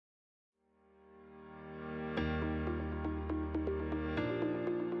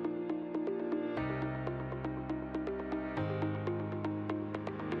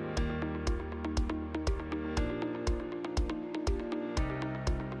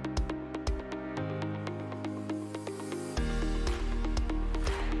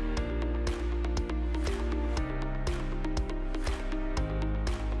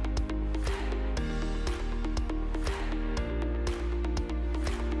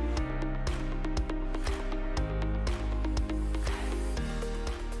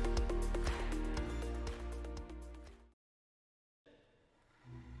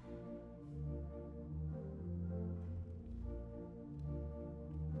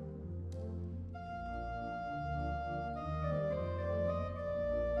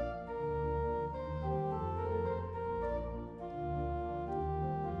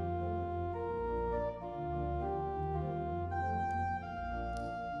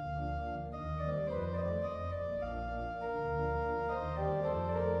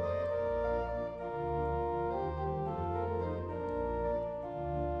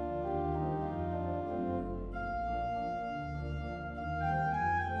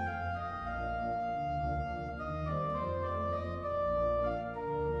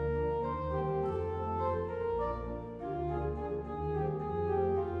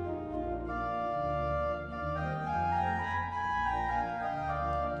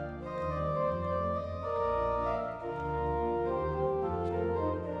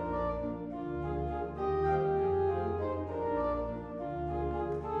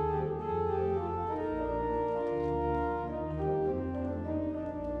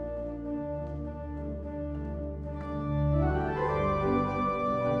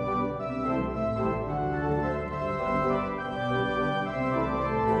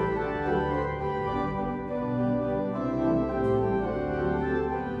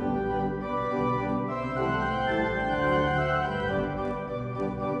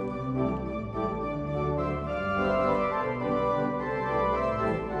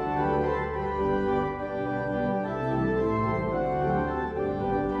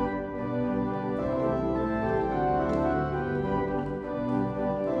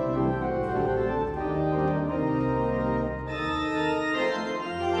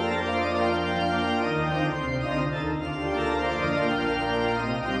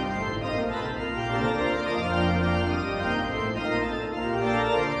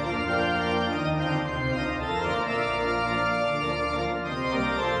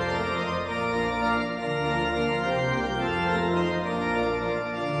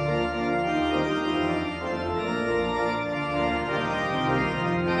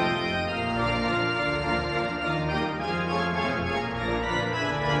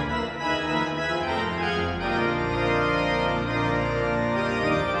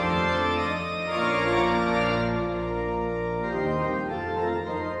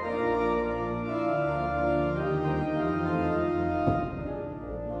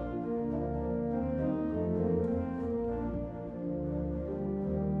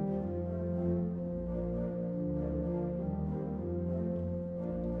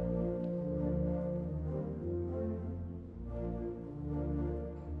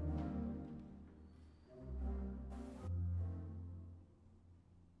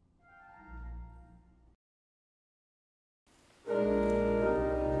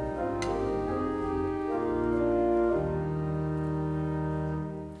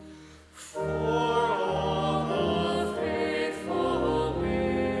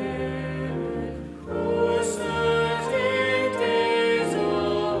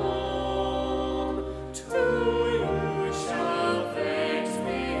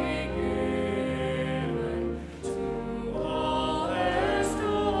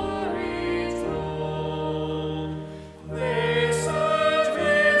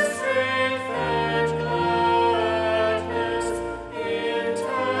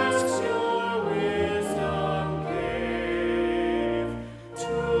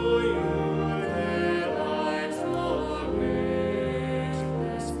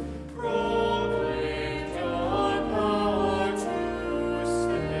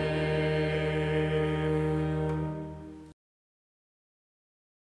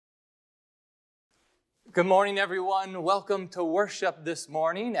Good morning, everyone. Welcome to worship this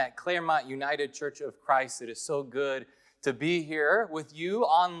morning at Claremont United Church of Christ. It is so good to be here with you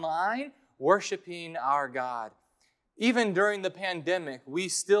online, worshiping our God. Even during the pandemic, we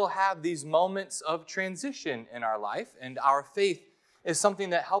still have these moments of transition in our life, and our faith is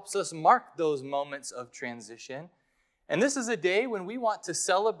something that helps us mark those moments of transition. And this is a day when we want to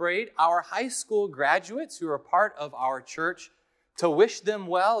celebrate our high school graduates who are part of our church, to wish them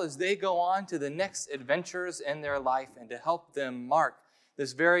well as they go on to the next adventures in their life, and to help them mark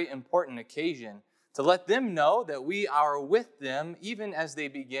this very important occasion, to let them know that we are with them even as they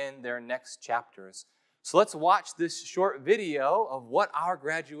begin their next chapters. So let's watch this short video of what our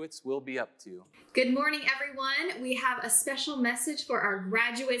graduates will be up to. Good morning, everyone. We have a special message for our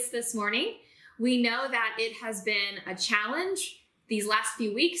graduates this morning. We know that it has been a challenge these last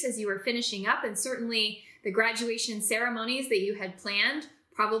few weeks as you were finishing up, and certainly the graduation ceremonies that you had planned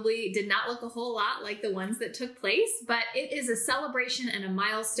probably did not look a whole lot like the ones that took place, but it is a celebration and a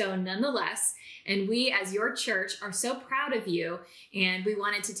milestone nonetheless. And we, as your church, are so proud of you, and we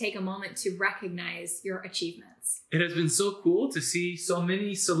wanted to take a moment to recognize your achievements. It has been so cool to see so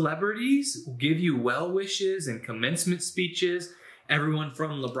many celebrities give you well wishes and commencement speeches, everyone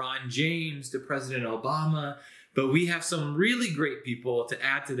from LeBron James to President Obama. But we have some really great people to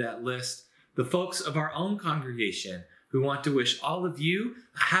add to that list. The folks of our own congregation who want to wish all of you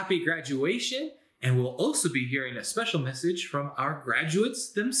a happy graduation, and we'll also be hearing a special message from our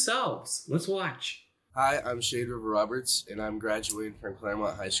graduates themselves. Let's watch. Hi, I'm Shade River Roberts, and I'm graduating from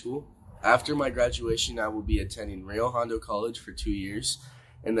Claremont High School. After my graduation, I will be attending Rio Hondo College for 2 years,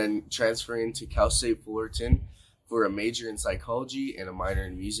 and then transferring to Cal State Fullerton for a major in psychology and a minor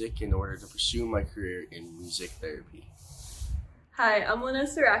in music in order to pursue my career in music therapy. Hi, I'm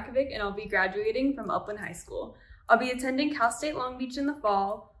Linessa Rakovic, and I'll be graduating from Upland High School. I'll be attending Cal State Long Beach in the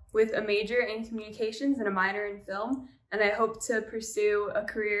fall with a major in communications and a minor in film, and I hope to pursue a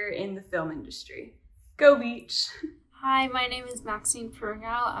career in the film industry. Go Beach! Hi, my name is Maxine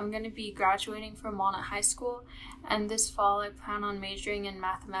Perungao. I'm going to be graduating from Walnut High School, and this fall I plan on majoring in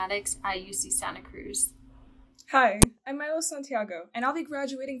mathematics at UC Santa Cruz. Hi, I'm Milo Santiago, and I'll be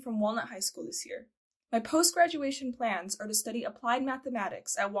graduating from Walnut High School this year. My post-graduation plans are to study applied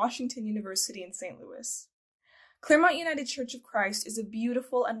mathematics at Washington University in St. Louis. Claremont United Church of Christ is a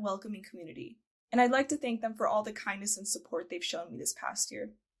beautiful and welcoming community, and I'd like to thank them for all the kindness and support they've shown me this past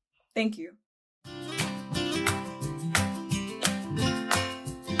year. Thank you.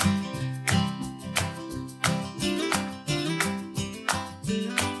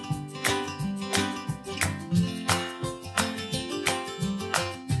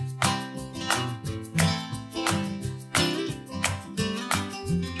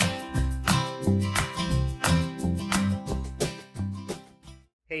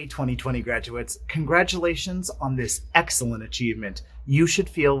 Hey 2020 graduates, congratulations on this excellent achievement. You should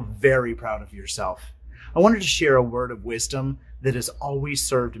feel very proud of yourself. I wanted to share a word of wisdom that has always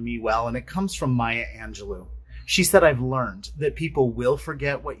served me well, and it comes from Maya Angelou. She said, I've learned that people will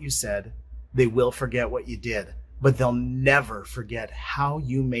forget what you said, they will forget what you did, but they'll never forget how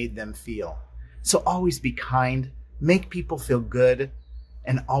you made them feel. So always be kind, make people feel good,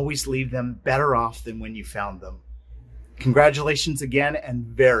 and always leave them better off than when you found them. Congratulations again, and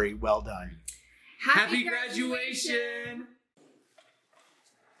very well done. Happy graduation!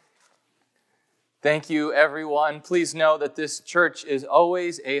 Thank you, everyone. Please know that this church is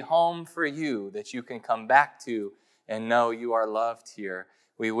always a home for you that you can come back to and know you are loved here.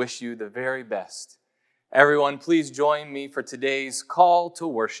 We wish you the very best. Everyone, please join me for today's call to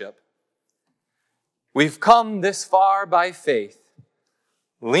worship. We've come this far by faith,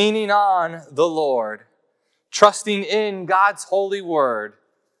 leaning on the Lord, trusting in God's holy word.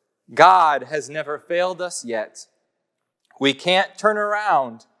 God has never failed us yet. We can't turn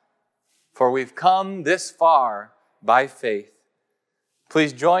around, for we've come this far by faith.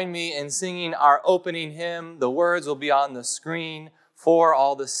 Please join me in singing our opening hymn. The words will be on the screen for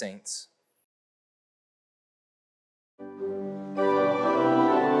all the saints.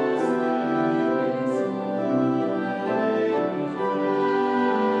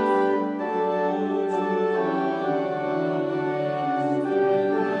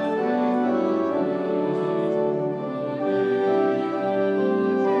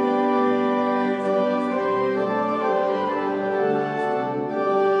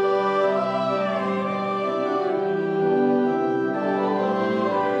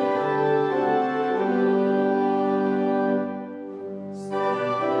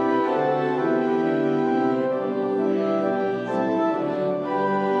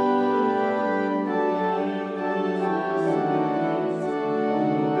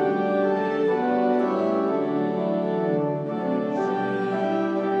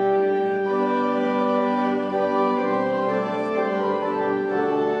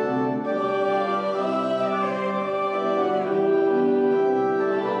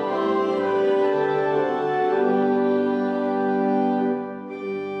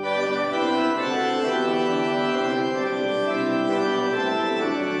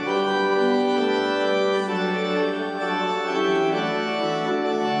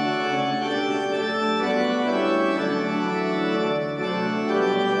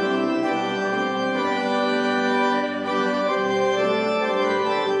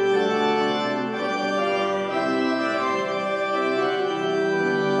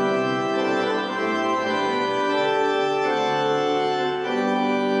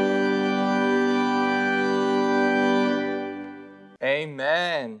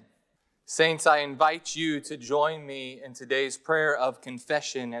 Amen. Saints, I invite you to join me in today's prayer of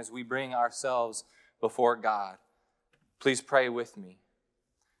confession as we bring ourselves before God. Please pray with me.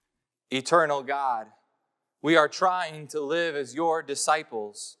 Eternal God, we are trying to live as your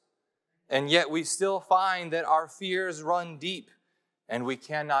disciples, and yet we still find that our fears run deep and we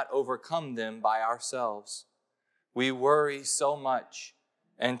cannot overcome them by ourselves. We worry so much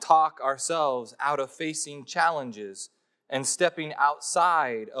and talk ourselves out of facing challenges and stepping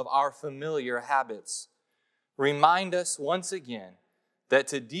outside of our familiar habits. Remind us once again that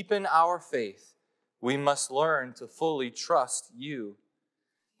to deepen our faith, we must learn to fully trust you.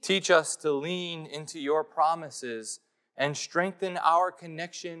 Teach us to lean into your promises and strengthen our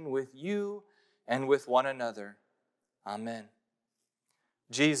connection with you and with one another. Amen.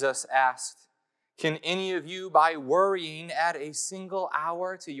 Jesus asked, "Can any of you, by worrying, add a single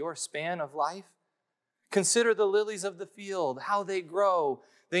hour to your span of life? Consider the lilies of the field, how they grow.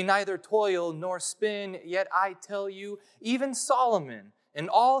 They neither toil nor spin, yet I tell you, even Solomon in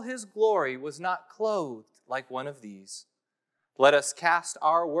all his glory was not clothed like one of these. Let us cast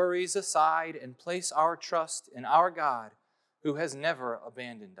our worries aside and place our trust in our God, who has never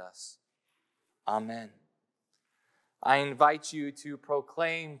abandoned us." Amen. I invite you to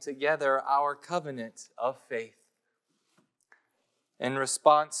proclaim together our covenant of faith. In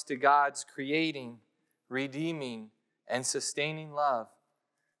response to God's creating, redeeming, and sustaining love,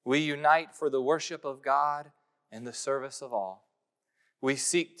 we unite for the worship of God and the service of all. We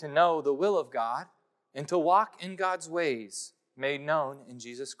seek to know the will of God and to walk in God's ways made known in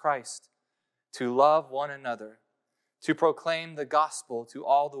Jesus Christ, to love one another, to proclaim the gospel to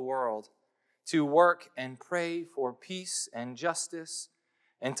all the world, to work and pray for peace and justice,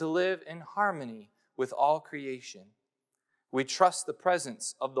 and to live in harmony with all creation. We trust the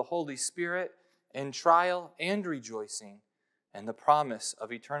presence of the Holy Spirit in trial and rejoicing, and the promise of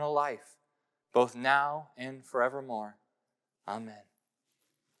eternal life, both now and forevermore. Amen.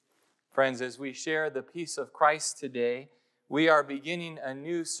 Friends, as we share the peace of Christ today, we are beginning a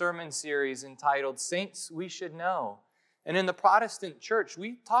new sermon series entitled Saints We Should Know. And in the Protestant church,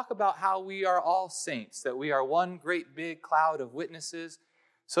 we talk about how we are all saints, that we are one great big cloud of witnesses.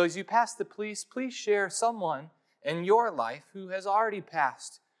 So as you pass the please share someone in your life who has already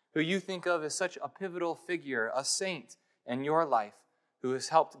passed, who you think of as such a pivotal figure, a saint in your life, who has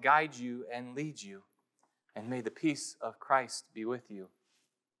helped guide you and lead you. And may the peace of Christ be with you.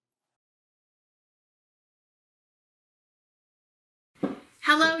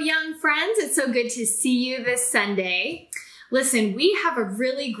 Hello, young friends. It's so good to see you this Sunday. Listen, we have a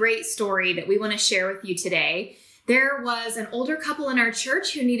really great story that we want to share with you today. There was an older couple in our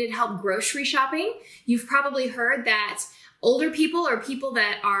church who needed help grocery shopping. You've probably heard that older people or people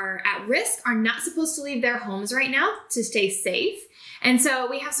that are at risk are not supposed to leave their homes right now to stay safe. And so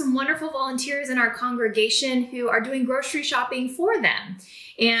we have some wonderful volunteers in our congregation who are doing grocery shopping for them.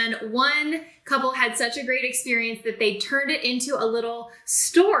 And one couple had such a great experience that they turned it into a little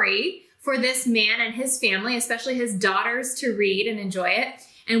story for this man and his family, especially his daughters, to read and enjoy it.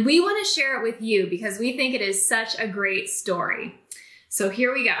 And we want to share it with you because we think it is such a great story. So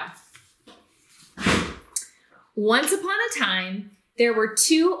here we go. Once upon a time, there were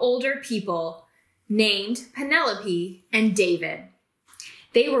two older people named Penelope and David.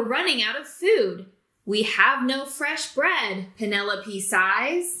 They were running out of food. "We have no fresh bread," Penelope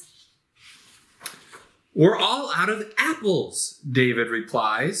sighs. "We're all out of apples," David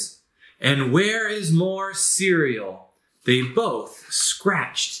replies. "And where is more cereal?" They both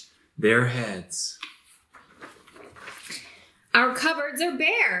scratched their heads. "Our cupboards are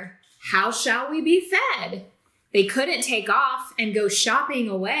bare. How shall we be fed?" They couldn't take off and go shopping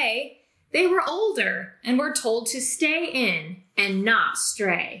away. They were older and were told to stay in and not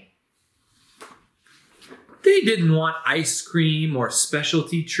stray. They didn't want ice cream or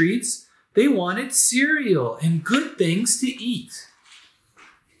specialty treats. They wanted cereal and good things to eat.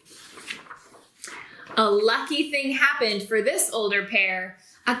 A lucky thing happened for this older pair.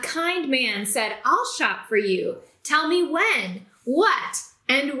 A kind man said, "I'll shop for you. Tell me when, what,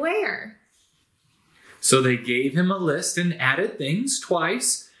 and where." So they gave him a list and added things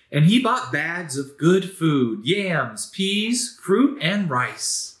twice, and he bought bags of good food, yams, peas, fruit, and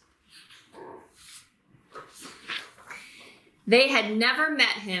rice. They had never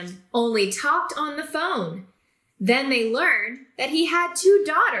met him, only talked on the phone. Then they learned that he had two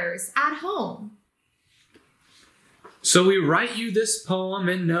daughters at home. So we write you this poem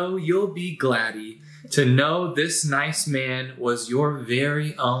and know you'll be gladdy to know this nice man was your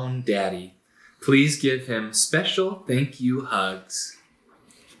very own daddy. Please give him special thank you hugs.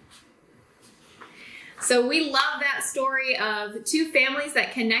 So we love that story of two families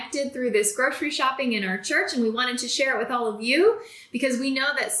that connected through this grocery shopping in our church, and we wanted to share it with all of you because we know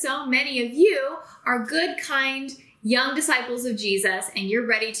that so many of you are good, kind, young disciples of Jesus, and you're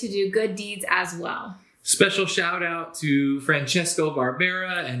ready to do good deeds as well. Special shout out to Francesco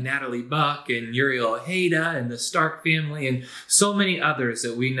Barbera and Natalie Buck and Uriel Ojeda and the Stark family and so many others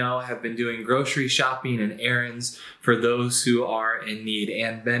that we know have been doing grocery shopping and errands for those who are in need.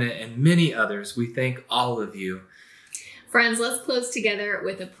 Ann Bennett and many others. We thank all of you. Friends, let's close together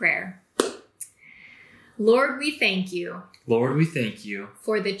with a prayer. Lord, we thank you. Lord, we thank you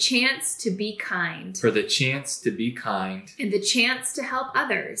for the chance to be kind. For the chance to be kind. And the chance to help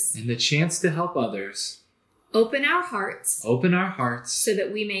others. And the chance to help others. Open our hearts. Open our hearts. So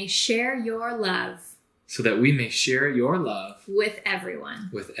that we may share your love. So that we may share your love. With everyone.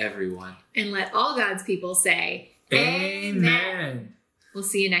 With everyone. And let all God's people say, Amen. We'll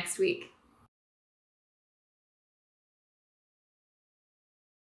see you next week.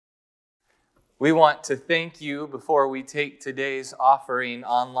 We want to thank you before we take today's offering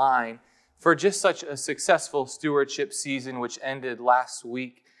online for just such a successful stewardship season which ended last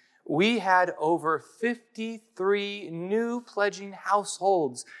week. We had over 53 new pledging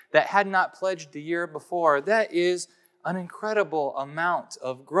households that had not pledged the year before. That is an incredible amount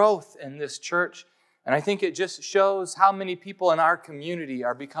of growth in this church. And I think it just shows how many people in our community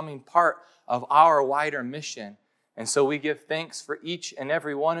are becoming part of our wider mission. And so we give thanks for each and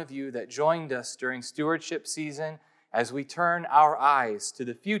every one of you that joined us during stewardship season as we turn our eyes to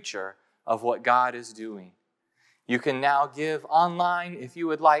the future of what God is doing. You can now give online if you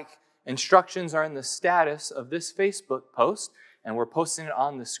would like. Instructions are in the status of this Facebook post, and we're posting it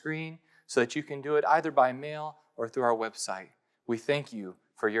on the screen so that you can do it either by mail or through our website. We thank you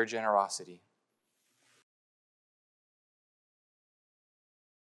for your generosity.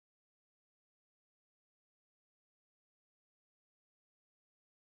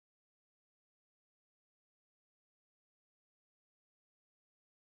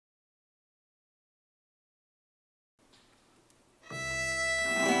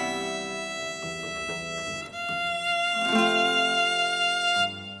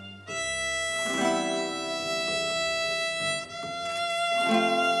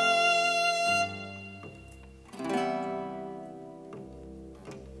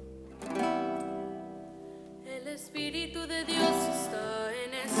 Espíritu de Dios está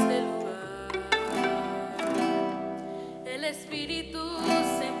en este lugar. El Espíritu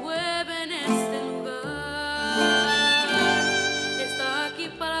se mueve en este lugar. Está aquí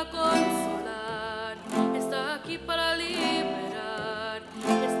para consolar, está aquí para liberar,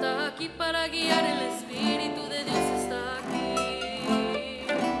 está aquí para guiar. El Espíritu de Dios está aquí.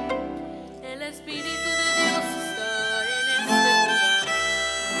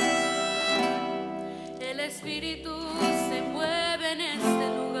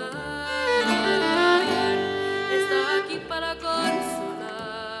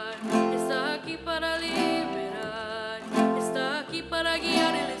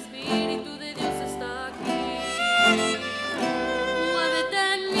 Muévete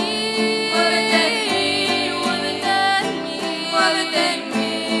en mí, muévete en mí, muévete en mí, muévete en mí.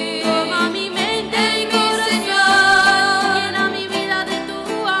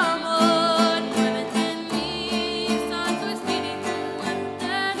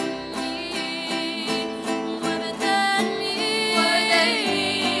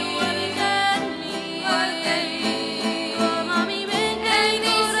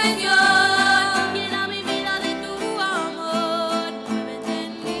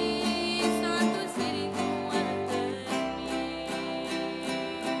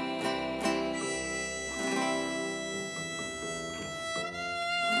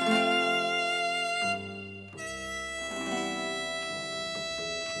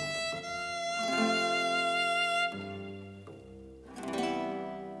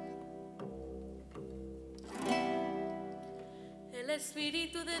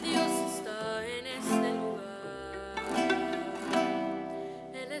 Espíritu.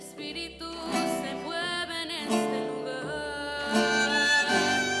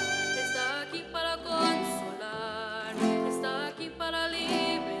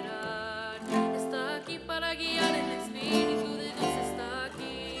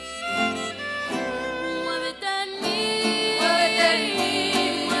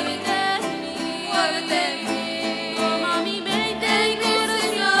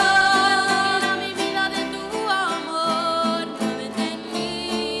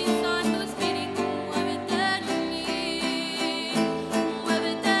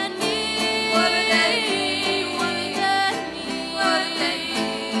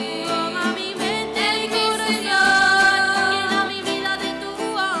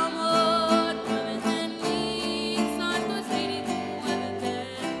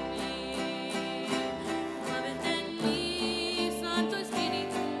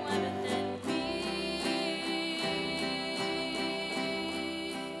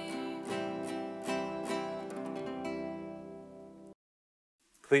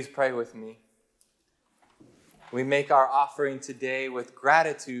 Please pray with me. We make our offering today with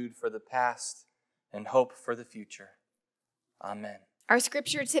gratitude for the past and hope for the future. Amen. Our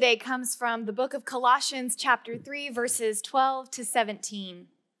scripture today comes from the book of Colossians, chapter 3, verses 12 to 17.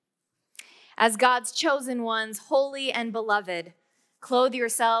 As God's chosen ones, holy and beloved, clothe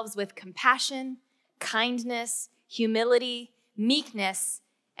yourselves with compassion, kindness, humility, meekness,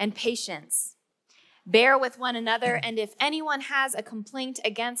 and patience. Bear with one another, and if anyone has a complaint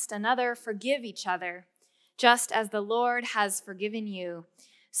against another, forgive each other, just as the Lord has forgiven you.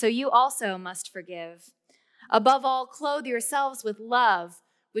 So you also must forgive. Above all, clothe yourselves with love,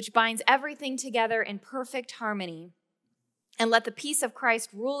 which binds everything together in perfect harmony. And let the peace of Christ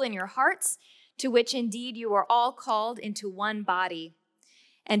rule in your hearts, to which indeed you are all called into one body.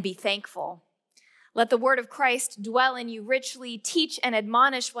 And be thankful. Let the word of Christ dwell in you richly. Teach and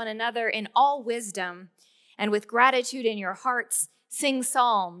admonish one another in all wisdom. And with gratitude in your hearts, sing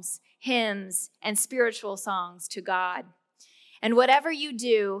psalms, hymns, and spiritual songs to God. And whatever you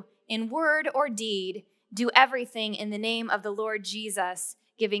do, in word or deed, do everything in the name of the Lord Jesus,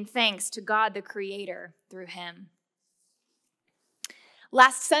 giving thanks to God the Creator through him.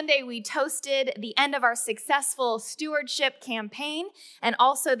 Last Sunday, we toasted the end of our successful stewardship campaign and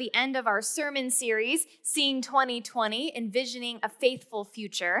also the end of our sermon series, Seeing 2020, Envisioning a Faithful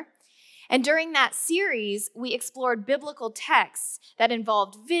Future. And during that series, we explored biblical texts that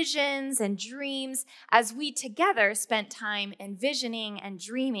involved visions and dreams as we together spent time envisioning and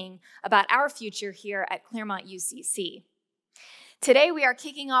dreaming about our future here at Claremont UCC. Today, we are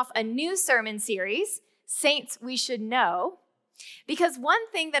kicking off a new sermon series, Saints We Should Know, because one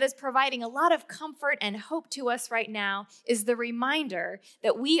thing that is providing a lot of comfort and hope to us right now is the reminder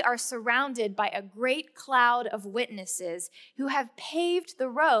that we are surrounded by a great cloud of witnesses who have paved the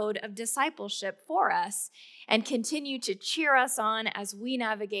road of discipleship for us and continue to cheer us on as we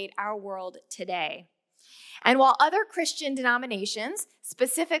navigate our world today. And while other Christian denominations,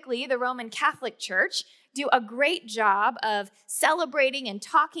 specifically the Roman Catholic Church, do a great job of celebrating and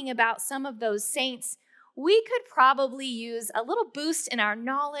talking about some of those saints, we could probably use a little boost in our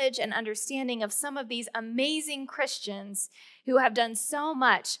knowledge and understanding of some of these amazing Christians who have done so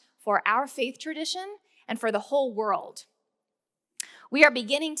much for our faith tradition and for the whole world. We are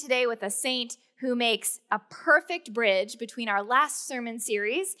beginning today with a saint who makes a perfect bridge between our last sermon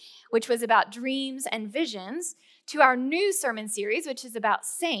series, which was about dreams and visions, to our new sermon series, which is about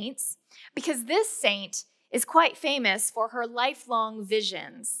saints, because this saint is quite famous for her lifelong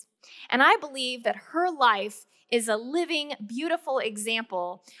visions. And I believe that her life is a living, beautiful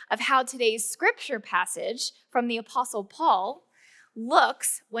example of how today's scripture passage from the Apostle Paul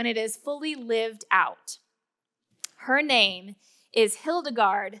looks when it is fully lived out. Her name is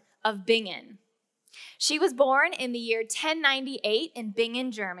Hildegard of Bingen. She was born in the year 1098 in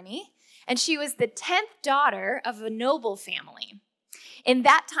Bingen, Germany, and she was the 10th daughter of a noble family. In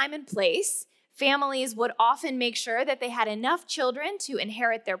that time and place, families would often make sure that they had enough children to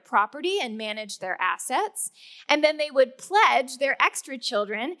inherit their property and manage their assets, and then they would pledge their extra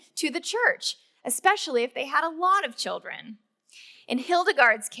children to the church, especially if they had a lot of children. In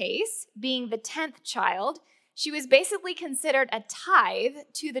Hildegard's case, being the 10th child, she was basically considered a tithe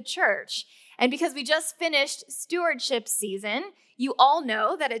to the church. And because we just finished stewardship season, you all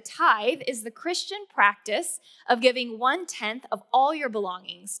know that a tithe is the Christian practice of giving 1/10 of all your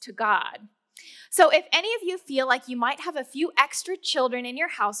belongings to God. So if any of you feel like you might have a few extra children in your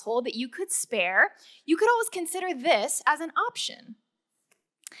household that you could spare, you could always consider this as an option.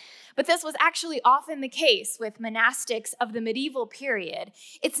 But this was actually often the case with monastics of the medieval period.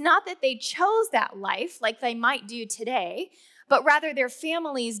 It's not that they chose that life like they might do today, but rather their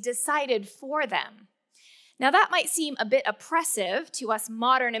families decided for them. Now that might seem a bit oppressive to us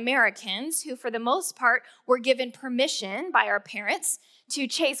modern Americans who for the most part were given permission by our parents to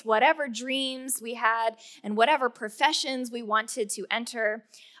chase whatever dreams we had and whatever professions we wanted to enter.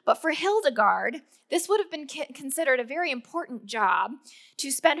 But for Hildegard, this would have been considered a very important job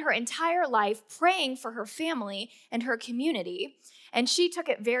to spend her entire life praying for her family and her community. And she took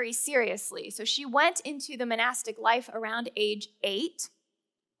it very seriously. So she went into the monastic life around age 8.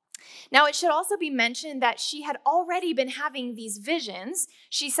 Now, it should also be mentioned that she had already been having these visions.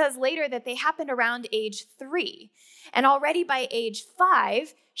 She says later that they happened around age 3. And already by age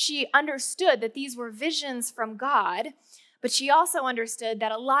 5, she understood that these were visions from God, but she also understood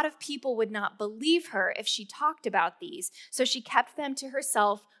that a lot of people would not believe her if she talked about these. So she kept them to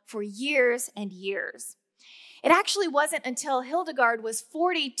herself for years and years. It actually wasn't until Hildegard was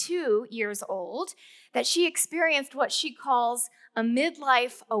 42 years old that she experienced what she calls a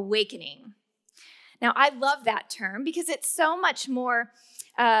midlife awakening. Now, I love that term because it's so much more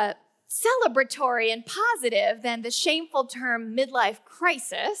celebratory and positive than the shameful term midlife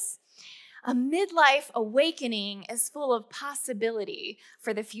crisis. A midlife awakening is full of possibility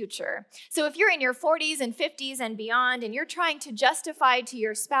for the future. So if you're in your 40s and 50s and beyond, and you're trying to justify to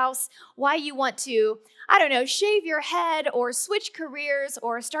your spouse why you want to, I don't know, shave your head or switch careers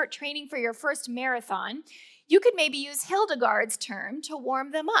or start training for your first marathon, you could maybe use Hildegard's term to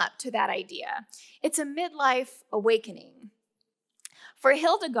warm them up to that idea. It's a midlife awakening. For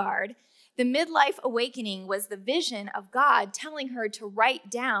Hildegard, the midlife awakening was the vision of God telling her to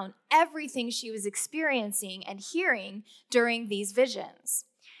write down everything she was experiencing and hearing during these visions.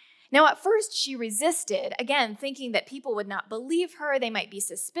 Now, at first, she resisted, again, thinking that people would not believe her, they might be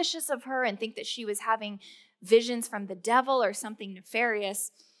suspicious of her and think that she was having visions from the devil or something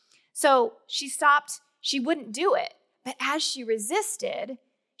nefarious. So she stopped, she wouldn't do it. But as she resisted,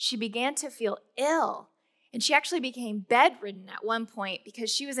 she began to feel ill. And she actually became bedridden at one point because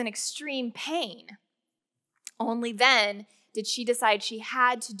she was in extreme pain. Only then did she decide she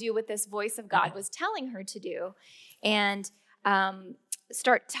had to do what this voice of God was telling her to do and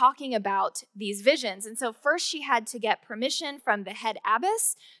start talking about these visions. And so first she had to get permission from the head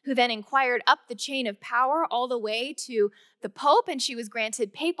abbess, who then inquired up the chain of power all the way to the Pope, and she was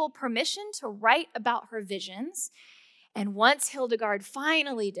granted papal permission to write about her visions. And once Hildegard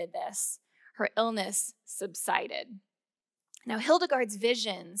finally did this, her illness subsided. Now, Hildegard's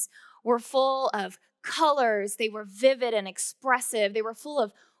visions were full of colors. They were vivid and expressive. They were full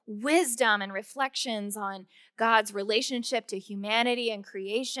of wisdom and reflections on God's relationship to humanity and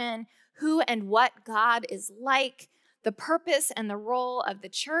creation, who and what God is like, the purpose and the role of the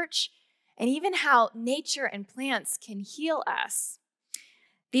church, and even how nature and plants can heal us.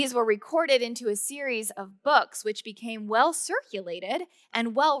 These were recorded into a series of books which became well circulated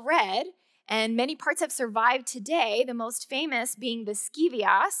and well read, and many parts have survived today, the most famous being the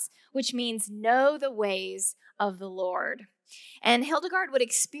Scivias, which means know the ways of the Lord. And Hildegard would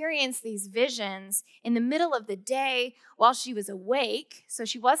experience these visions in the middle of the day while she was awake, so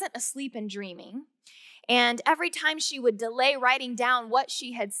she wasn't asleep and dreaming. And every time she would delay writing down what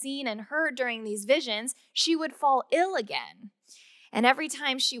she had seen and heard during these visions, she would fall ill again. And every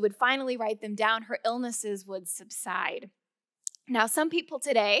time she would finally write them down, her illnesses would subside. Now, some people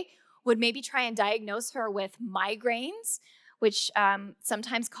today would maybe try and diagnose her with migraines, which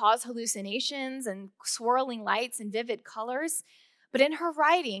sometimes cause hallucinations and swirling lights and vivid colors. But in her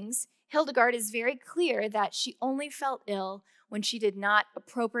writings, Hildegard is very clear that she only felt ill when she did not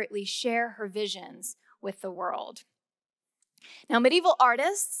appropriately share her visions with the world. Now, medieval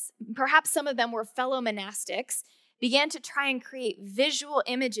artists, perhaps some of them were fellow monastics, began to try and create visual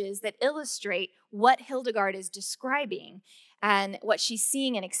images that illustrate what Hildegard is describing and what she's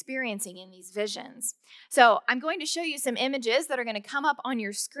seeing and experiencing in these visions. So I'm going to show you some images that are going to come up on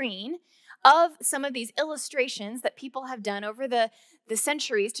your screen of some of these illustrations that people have done over the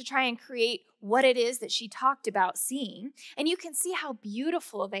centuries to try and create what it is that she talked about seeing. And you can see how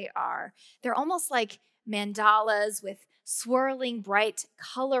beautiful they are. They're almost like mandalas with swirling, bright,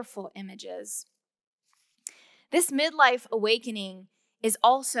 colorful images. This midlife awakening is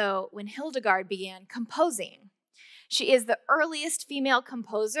also when Hildegard began composing. She is the earliest female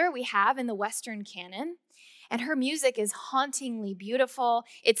composer we have in the Western canon, and her music is hauntingly beautiful.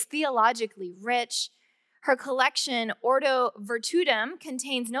 It's theologically rich. Her collection, Ordo Virtutum,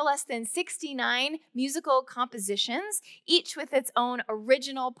 contains no less than 69 musical compositions, each with its own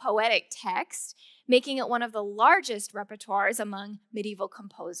original poetic text, making it one of the largest repertoires among medieval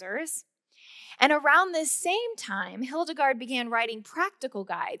composers. And around this same time, Hildegard began writing practical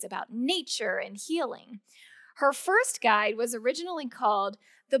guides about nature and healing. Her first guide was originally called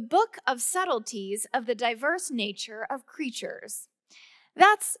The Book of Subtleties of the Diverse Nature of Creatures.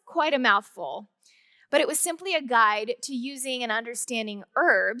 That's quite a mouthful, but it was simply a guide to using and understanding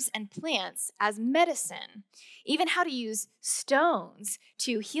herbs and plants as medicine, even how to use stones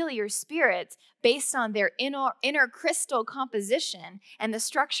to heal your spirits based on their inner crystal composition and the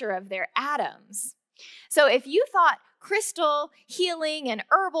structure of their atoms. So if you thought crystal healing and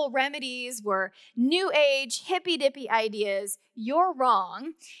herbal remedies were new age, hippy-dippy ideas, you're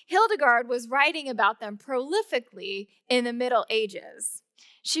wrong. Hildegard was writing about them prolifically in the Middle Ages.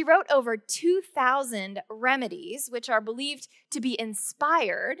 She wrote over 2,000 remedies, which are believed to be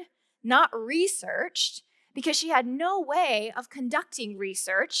inspired, not researched, because she had no way of conducting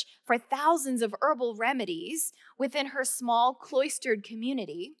research for thousands of herbal remedies within her small cloistered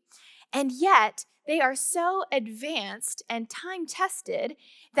community. And yet, they are so advanced and time-tested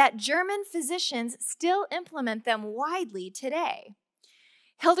that German physicians still implement them widely today.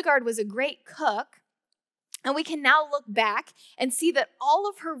 Hildegard was a great cook, And we can now look back and see that all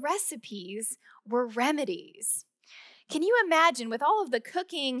of her recipes were remedies. Can you imagine, with all of the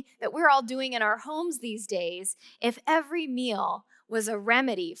cooking that we're all doing in our homes these days, if every meal was a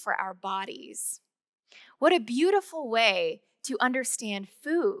remedy for our bodies? What a beautiful way to understand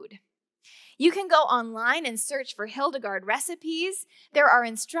food. You can go online and search for Hildegard recipes. There are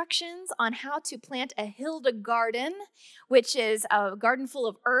instructions on how to plant a Hildegarden, which is a garden full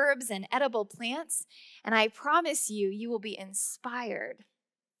of herbs and edible plants. And I promise you, you will be inspired.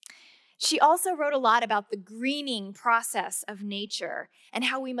 She also wrote a lot about the greening process of nature and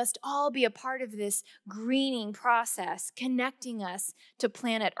how we must all be a part of this greening process, connecting us to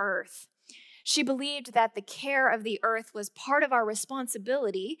planet Earth. She believed that the care of the earth was part of our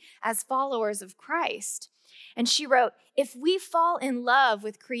responsibility as followers of Christ. And she wrote, if we fall in love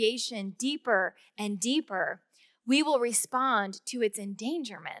with creation deeper and deeper, we will respond to its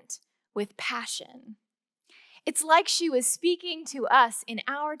endangerment with passion. It's like she was speaking to us in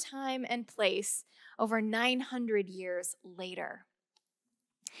our time and place over 900 years later.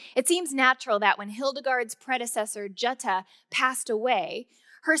 It seems natural that when Hildegard's predecessor, Jutta, passed away,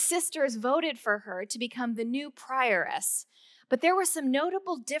 her sisters voted for her to become the new prioress. But there were some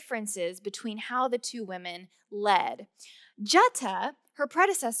notable differences between how the two women led. Jutta, her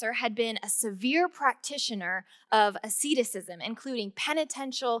predecessor, had been a severe practitioner of asceticism, including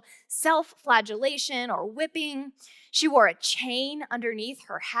penitential self-flagellation or whipping. She wore a chain underneath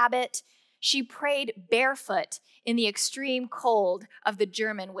her habit. She prayed barefoot in the extreme cold of the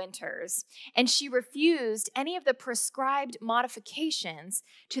German winters, and she refused any of the prescribed modifications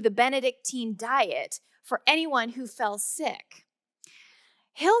to the Benedictine diet for anyone who fell sick.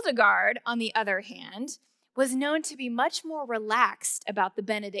 Hildegard, on the other hand, was known to be much more relaxed about the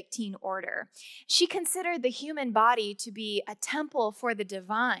Benedictine order. She considered the human body to be a temple for the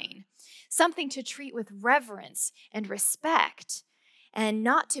divine, something to treat with reverence and respect, and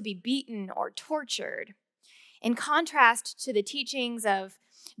not to be beaten or tortured. In contrast to the teachings of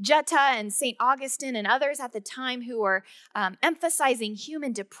Jutta and St. Augustine and others at the time who were emphasizing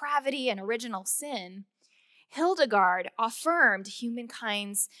human depravity and original sin, Hildegard affirmed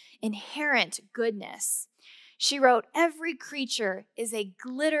humankind's inherent goodness. She wrote, every creature is a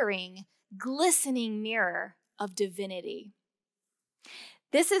glittering, glistening mirror of divinity.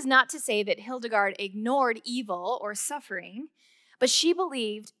 This is not to say that Hildegard ignored evil or suffering, but she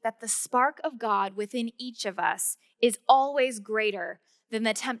believed that the spark of God within each of us is always greater than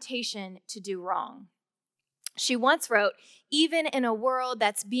the temptation to do wrong. She once wrote, even in a world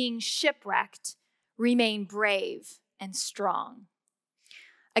that's being shipwrecked, remain brave and strong.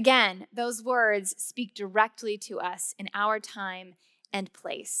 Again, those words speak directly to us in our time and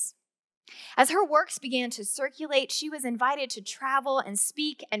place. As her works began to circulate, she was invited to travel and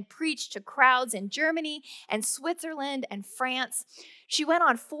speak and preach to crowds in Germany and Switzerland and France. She went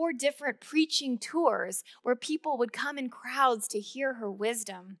on 4 different preaching tours where people would come in crowds to hear her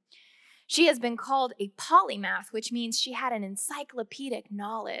wisdom. She has been called a polymath, which means she had an encyclopedic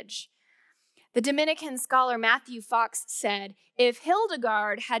knowledge. The Dominican scholar Matthew Fox said, if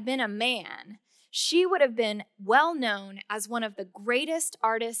Hildegard had been a man, she would have been well known as one of the greatest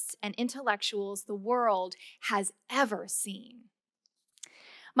artists and intellectuals the world has ever seen.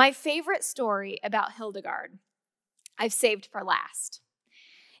 My favorite story about Hildegard, I've saved for last.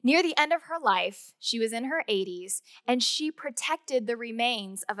 Near the end of her life, she was in her 80s, and she protected the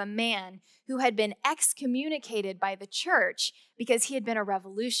remains of a man who had been excommunicated by the church because he had been a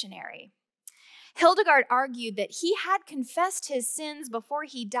revolutionary. Hildegard argued that he had confessed his sins before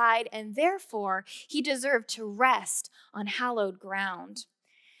he died, and therefore he deserved to rest on hallowed ground.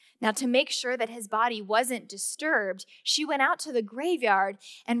 Now, to make sure that his body wasn't disturbed, she went out to the graveyard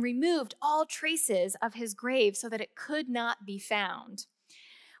and removed all traces of his grave so that it could not be found.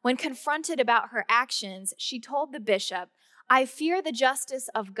 When confronted about her actions, she told the bishop, I fear the justice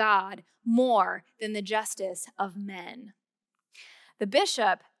of God more than the justice of men. The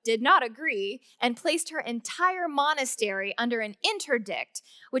bishop did not agree and placed her entire monastery under an interdict,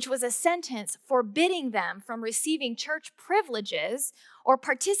 which was a sentence forbidding them from receiving church privileges or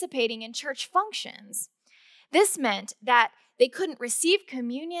participating in church functions. This meant that they couldn't receive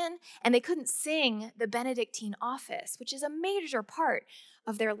communion and they couldn't sing the Benedictine office, which is a major part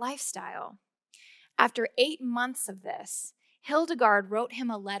of their lifestyle. After 8 months of this, Hildegard wrote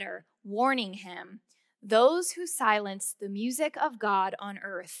him a letter warning him, those who silence the music of God on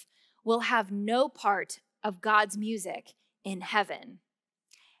earth will have no part of God's music in heaven.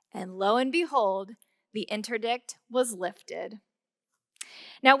 And lo and behold, the interdict was lifted.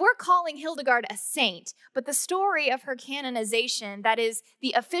 Now, we're calling Hildegard a saint, but the story of her canonization, that is,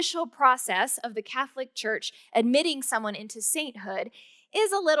 the official process of the Catholic Church admitting someone into sainthood,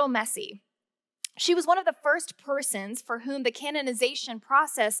 is a little messy. She was one of the first persons for whom the canonization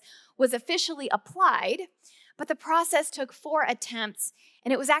process was officially applied, but the process took 4 attempts,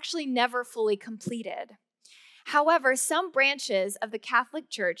 and it was actually never fully completed. However, some branches of the Catholic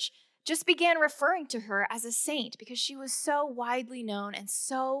Church just began referring to her as a saint because she was so widely known and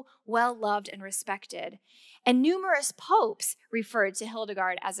so well loved and respected. And numerous popes referred to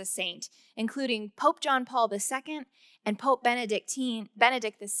Hildegard as a saint, including Pope John Paul II and Pope Benedict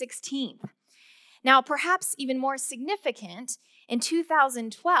XVI. Now, perhaps even more significant, in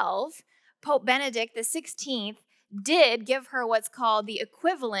 2012, Pope Benedict XVI did give her what's called the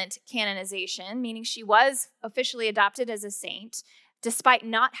equivalent canonization, meaning she was officially adopted as a saint, despite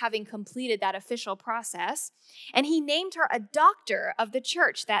not having completed that official process. And he named her a doctor of the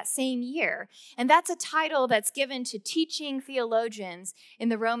church that same year. And that's a title that's given to teaching theologians in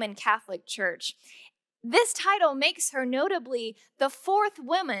the Roman Catholic Church. This title makes her notably the 4th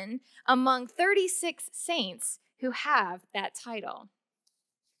woman among 36 saints who have that title.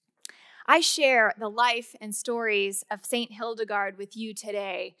 I share the life and stories of Saint Hildegard with you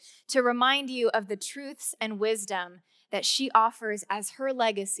today to remind you of the truths and wisdom that she offers as her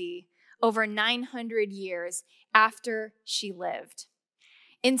legacy over 900 years after she lived.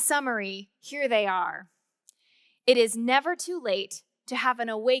 In summary, here they are. It is never too late to have an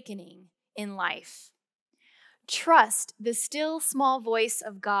awakening in life. Trust the still small voice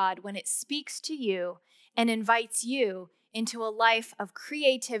of God when it speaks to you and invites you into a life of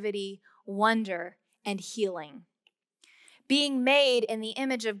creativity, wonder, and healing. Being made in the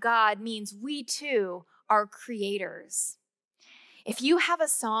image of God means we too are creators. If you have a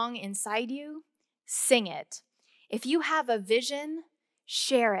song inside you, sing it. If you have a vision,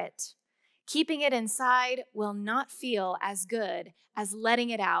 share it. Keeping it inside will not feel as good as letting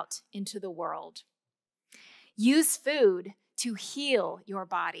it out into the world. Use food to heal your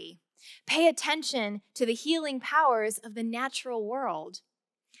body. Pay attention to the healing powers of the natural world.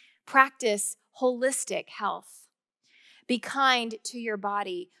 Practice holistic health. Be kind to your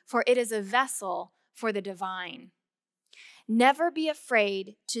body, for it is a vessel for the divine. Never be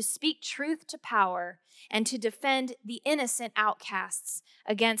afraid to speak truth to power and to defend the innocent outcasts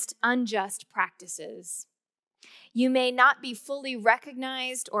against unjust practices. You may not be fully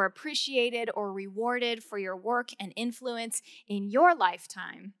recognized or appreciated or rewarded for your work and influence in your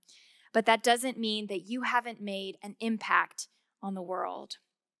lifetime, but that doesn't mean that you haven't made an impact on the world.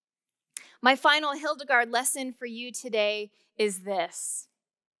 My final Hildegard lesson for you today is this.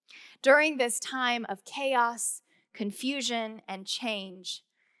 During this time of chaos, confusion, and change,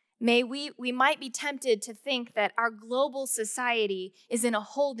 we might be tempted to think that our global society is in a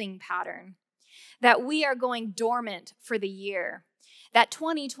holding pattern, that we are going dormant for the year, that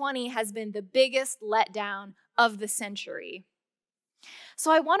 2020 has been the biggest letdown of the century.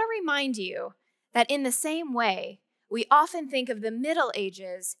 So I want to remind you that in the same way, we often think of the Middle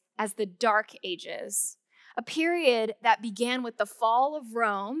Ages as the Dark Ages, a period that began with the fall of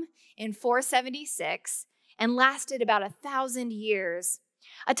Rome in 476 and lasted about 1,000 years,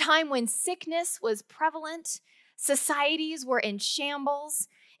 a time when sickness was prevalent, societies were in shambles,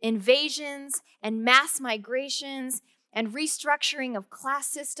 invasions and mass migrations and restructuring of class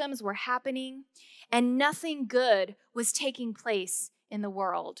systems were happening, and nothing good was taking place in the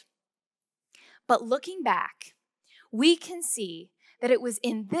world. But looking back, we can see that it was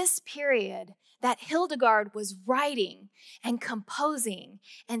in this period that Hildegard was writing and composing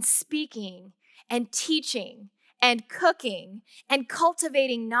and speaking and teaching and cooking and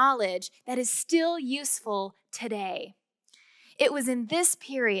cultivating knowledge that is still useful today. It was in this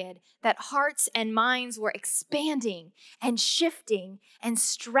period that hearts and minds were expanding and shifting and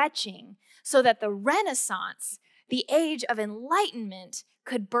stretching so that the Renaissance, the age of enlightenment,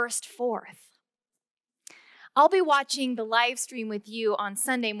 could burst forth. I'll be watching the live stream with you on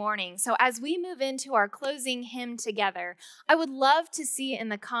Sunday morning. So as we move into our closing hymn together, I would love to see in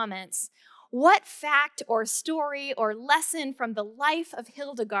the comments what fact or story or lesson from the life of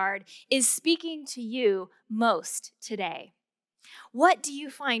Hildegard is speaking to you most today. What do you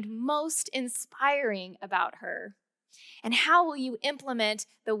find most inspiring about her? And how will you implement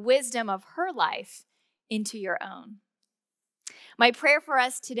the wisdom of her life into your own? My prayer for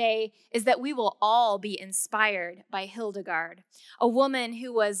us today is that we will all be inspired by Hildegard, a woman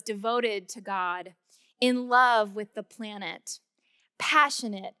who was devoted to God, in love with the planet,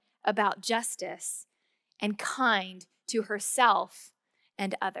 passionate about justice, and kind to herself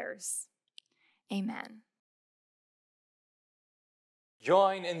and others. Amen.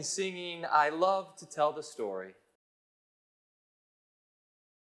 Join in singing, "I Love to Tell the Story."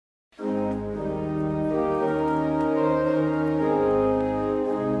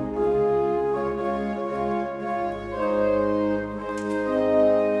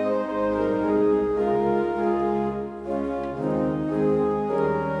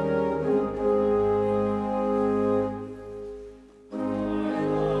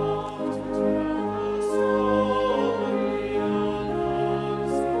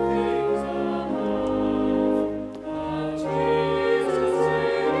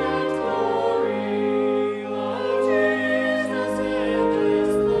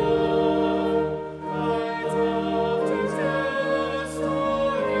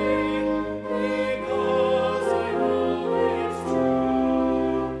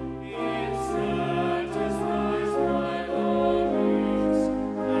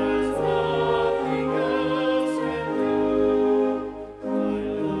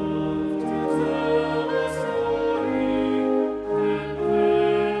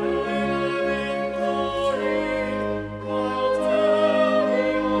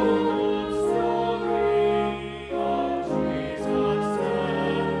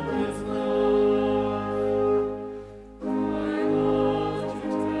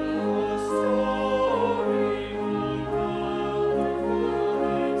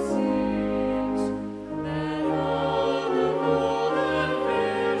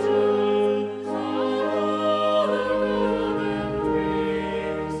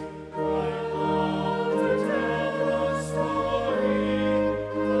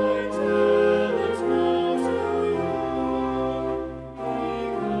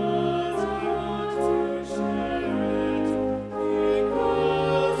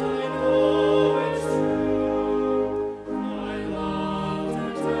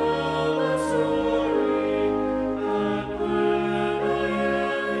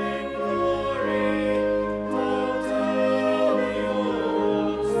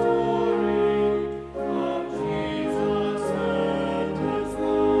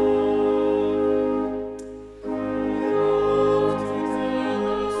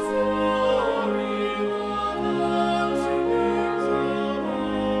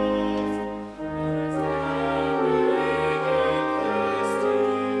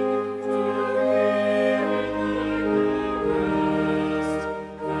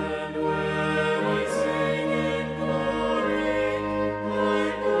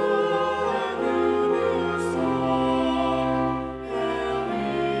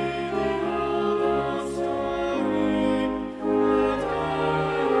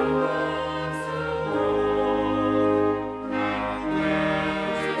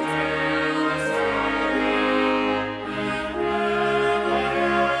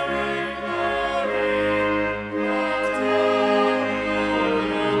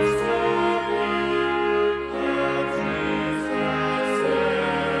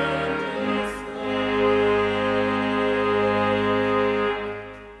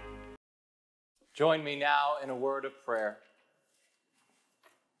 Join me now in a word of prayer.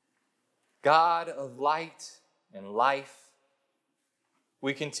 God of light and life,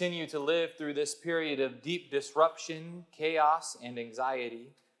 we continue to live through this period of deep disruption, chaos, and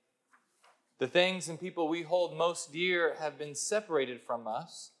anxiety. The things and people we hold most dear have been separated from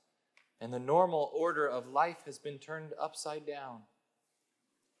us, and the normal order of life has been turned upside down.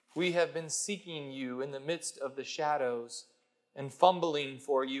 We have been seeking you in the midst of the shadows and fumbling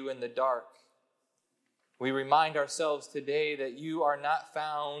for you in the dark. We remind ourselves today that you are not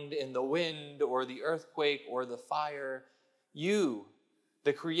found in the wind or the earthquake or the fire. You,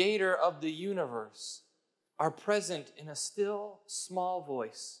 the creator of the universe, are present in a still small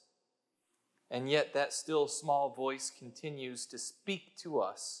voice. And yet that still small voice continues to speak to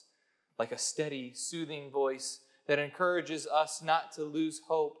us like a steady, soothing voice that encourages us not to lose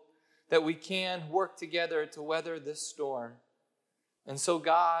hope, that we can work together to weather this storm. And so,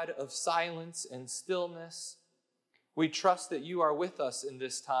 God of silence and stillness, we trust that you are with us in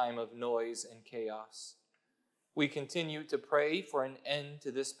this time of noise and chaos. We continue to pray for an end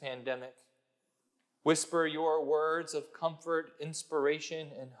to this pandemic. Whisper your words of comfort,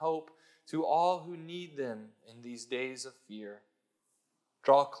 inspiration, and hope to all who need them in these days of fear.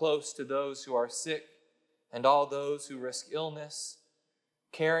 Draw close to those who are sick and all those who risk illness,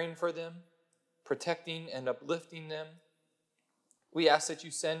 caring for them, protecting and uplifting them. We ask that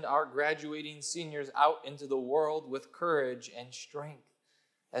you send our graduating seniors out into the world with courage and strength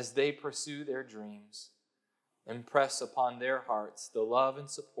as they pursue their dreams. Impress upon their hearts the love and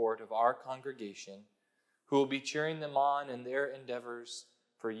support of our congregation, who will be cheering them on in their endeavors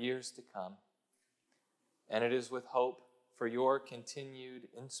for years to come. And it is with hope for your continued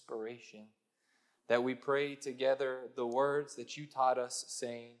inspiration, that we pray together the words that you taught us,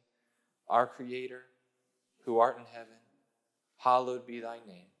 saying, Our Creator, who art in heaven, hallowed be thy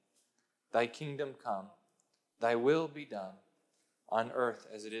name. Thy kingdom come, thy will be done, on earth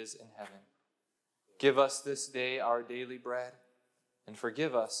as it is in heaven. Give us this day our daily bread, and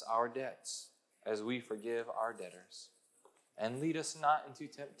forgive us our debts, as we forgive our debtors. And lead us not into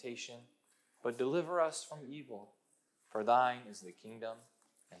temptation, but deliver us from evil. For thine is the kingdom,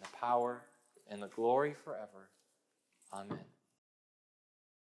 and the power, and the glory forever. Amen.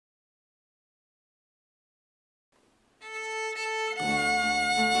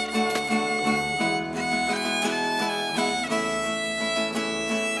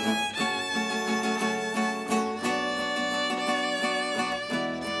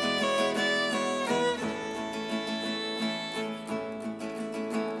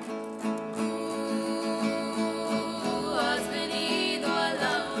 Has venido a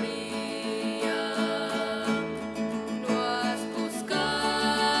la orilla, no has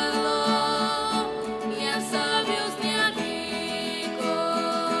buscado ni a sabios ni a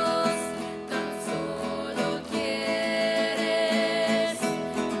ricos, tan solo quieres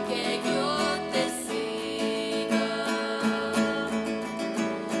que yo te siga,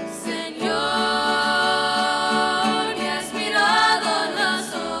 Señor, y has mirado los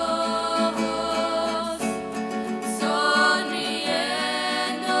ojos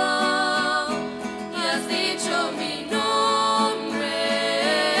sonriendo y has dicho mi nombre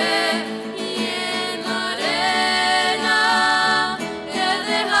y en la arena he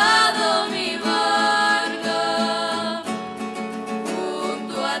dejado mi barca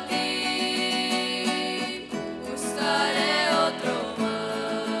junto a ti buscaré otro mar.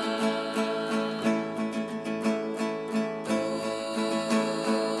 Tú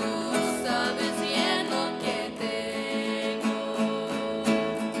sabes bien lo que tengo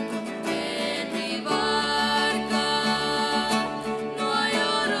en mi barca, no hay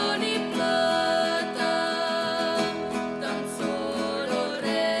oro ni plata, tan solo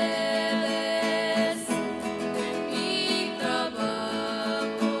redes de mi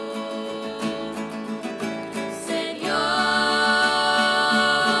trabajo. Señor,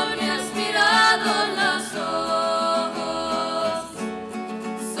 me has mirado los ojos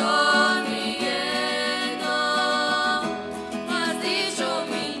sonriendo, has dicho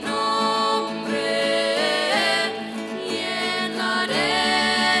mi nombre y en la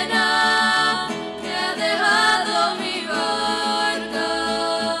arena he dejado mi barca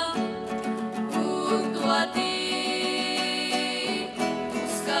junto a ti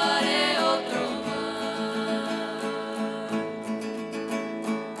buscaré otro mar.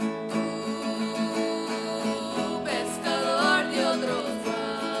 Tú, pescador de otros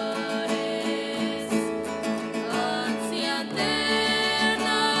mares, ansia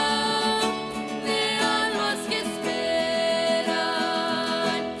eterna de almas que esperan,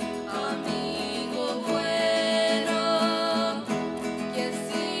 amigo bueno, que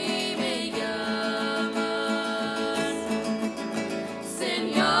si me llamas,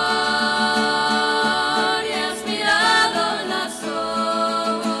 Señor, y has mirado los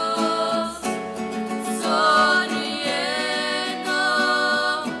ojos sonriendo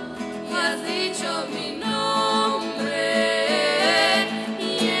y has dicho mi nombre y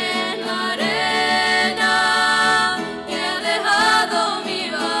en la arena he dejado mi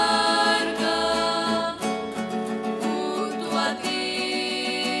barca junto a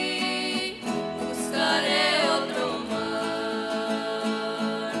ti buscaré otro mar.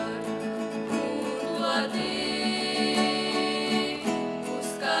 Junto a ti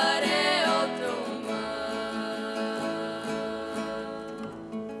buscaré otro mar.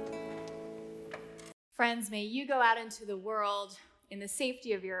 Friends, may you go out into the world in the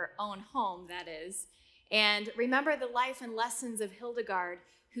safety of your own home, that is, and remember the life and lessons of Hildegard,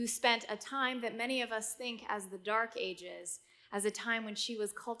 who spent a time that many of us think as the Dark Ages, as a time when she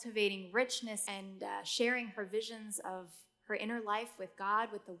was cultivating richness and sharing her visions of her inner life with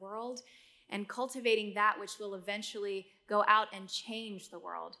God, with the world, and cultivating that which will eventually go out and change the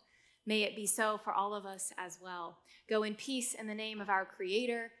world. May it be so for all of us as well. Go in peace in the name of our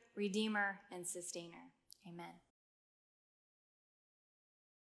Creator, Redeemer, and Sustainer. Amen.